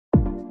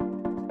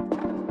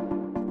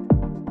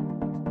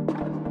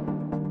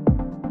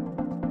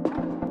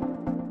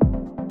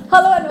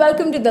Hello and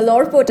welcome to the Law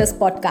Reporters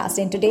podcast.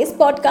 In today's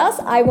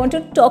podcast, I want to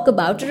talk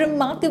about a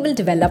remarkable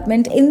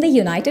development in the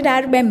United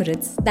Arab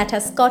Emirates that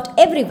has caught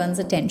everyone's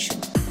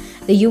attention.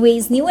 The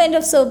UAE's new end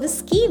of service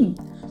scheme.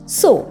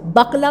 So,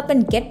 buckle up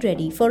and get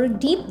ready for a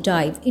deep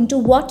dive into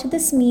what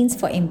this means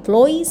for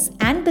employees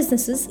and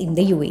businesses in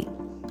the UAE.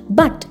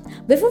 But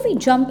before we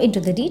jump into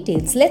the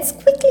details, let's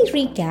quickly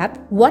recap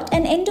what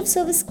an end of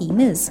service scheme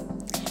is.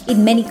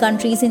 In many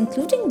countries,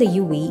 including the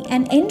UAE,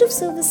 an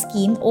end-of-service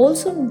scheme,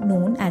 also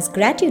known as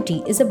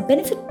gratuity, is a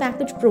benefit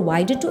package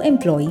provided to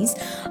employees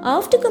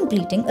after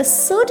completing a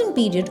certain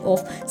period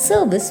of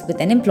service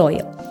with an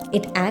employer.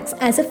 It acts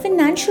as a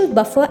financial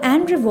buffer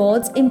and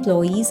rewards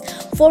employees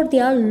for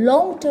their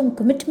long-term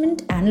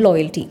commitment and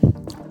loyalty.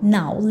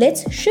 Now,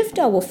 let's shift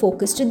our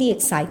focus to the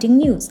exciting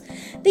news.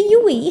 The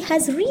UAE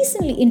has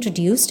recently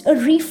introduced a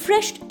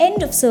refreshed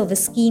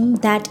end-of-service scheme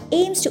that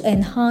aims to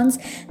enhance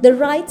the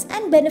rights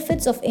and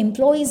benefits of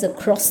employees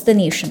across the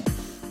nation.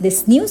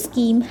 This new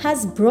scheme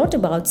has brought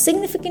about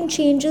significant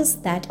changes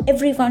that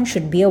everyone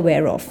should be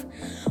aware of.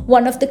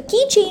 One of the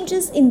key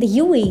changes in the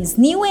UAE's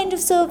new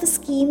end-of-service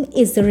scheme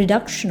is the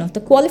reduction of the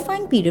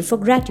qualifying period for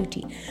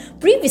gratuity.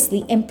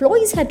 Previously,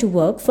 employees had to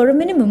work for a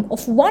minimum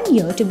of 1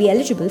 year to be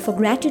eligible for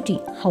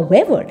gratuity.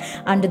 However,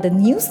 under the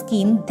new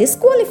scheme, this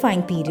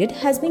qualifying period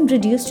has been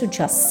reduced to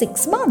just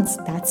 6 months.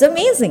 That's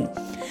amazing.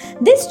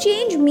 This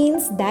change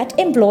means that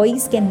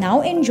employees can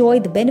now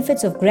enjoy the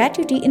benefits of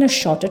gratuity in a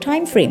shorter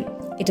time frame.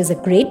 It is a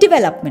great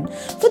development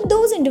for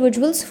those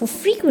individuals who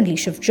frequently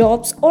shift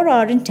jobs or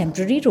are in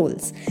temporary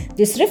roles.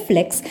 This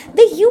reflects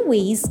the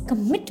UAE's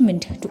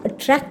commitment to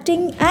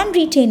attracting and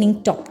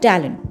retaining top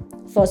talent,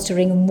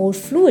 fostering a more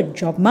fluid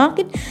job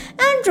market,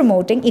 and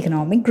promoting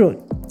economic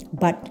growth.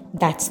 But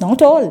that's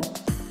not all.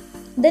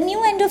 The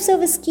new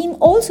end-of-service scheme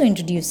also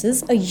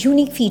introduces a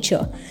unique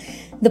feature: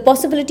 the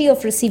possibility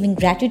of receiving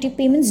gratuity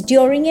payments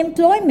during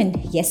employment.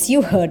 Yes,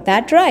 you heard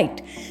that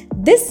right.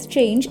 This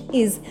change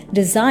is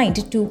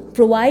designed to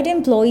provide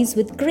employees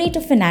with greater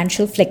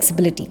financial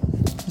flexibility.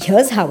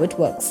 Here's how it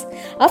works.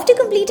 After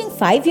completing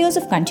 5 years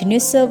of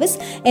continuous service,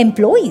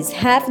 employees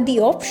have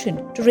the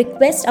option to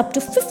request up to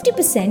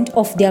 50%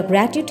 of their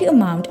gratuity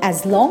amount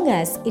as long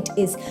as it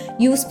is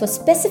used for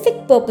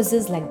specific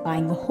purposes like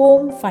buying a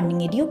home,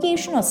 funding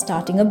education, or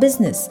starting a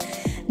business.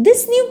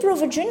 This new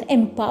provision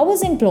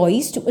empowers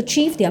employees to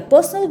achieve their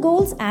personal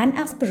goals and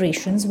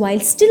aspirations while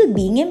still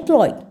being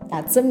employed.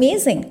 That's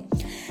amazing.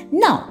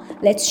 Now,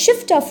 let's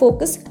shift our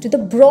focus to the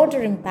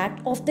broader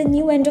impact of the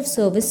new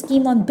end-of-service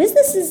scheme on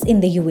businesses in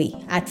the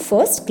UAE. At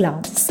first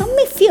glance, some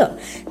may fear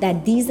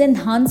that these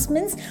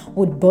enhancements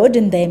would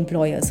burden the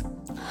employers.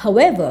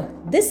 However,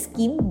 this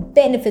scheme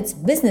benefits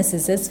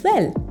businesses as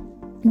well.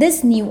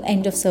 This new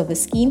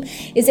end-of-service scheme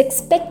is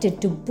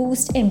expected to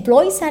boost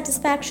employee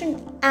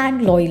satisfaction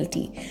and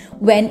loyalty.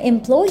 When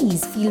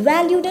employees feel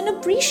valued and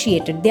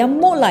appreciated, they are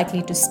more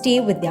likely to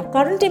stay with their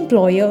current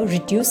employer,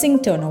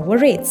 reducing turnover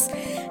rates.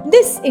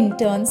 This, in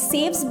turn,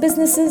 saves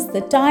businesses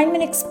the time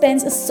and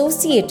expense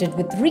associated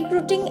with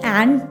recruiting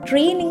and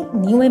training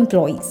new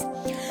employees.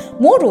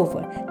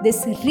 Moreover,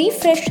 this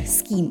refreshed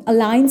scheme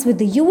aligns with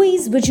the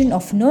UAE's vision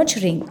of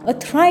nurturing a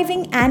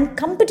thriving and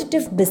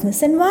competitive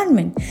business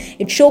environment.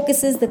 It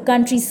showcases the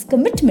country's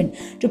commitment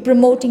to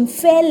promoting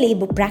fair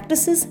labor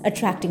practices,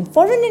 attracting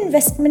foreign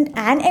investment,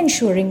 and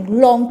ensuring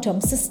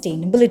long-term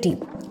sustainability.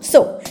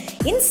 So,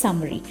 in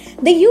summary,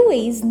 the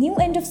UAE's new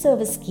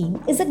end-of-service scheme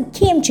is a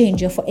game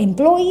changer for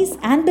employees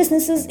and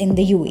businesses in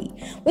the UAE.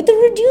 With a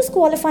reduced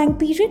qualifying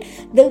period,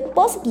 the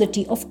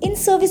possibility of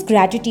in-service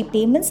gratuity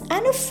payments,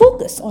 and a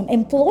focus on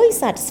employee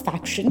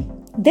satisfaction,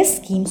 this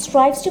scheme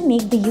strives to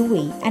make the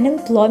UAE an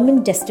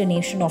employment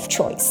destination of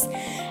choice.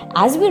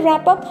 As we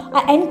wrap up,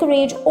 I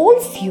encourage all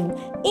of you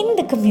in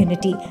the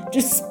community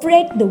to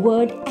spread the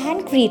word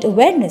and create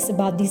awareness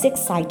about these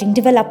exciting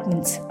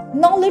developments.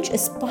 Knowledge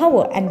is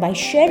power, and by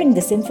sharing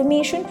this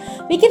information,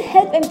 we can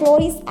help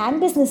employees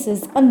and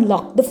businesses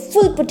unlock the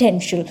full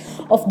potential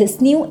of this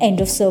new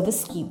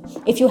end-of-service scheme.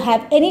 If you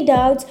have any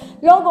doubts,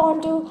 log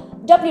on to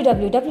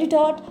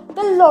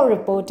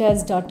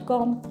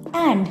www.thelawreporters.com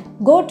and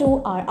go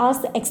to our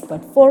Ask the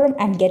Expert forum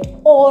and get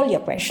all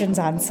your questions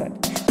answered.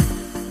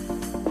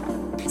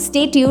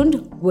 Stay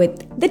tuned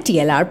with the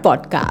TLR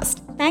podcast.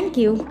 Thank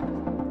you.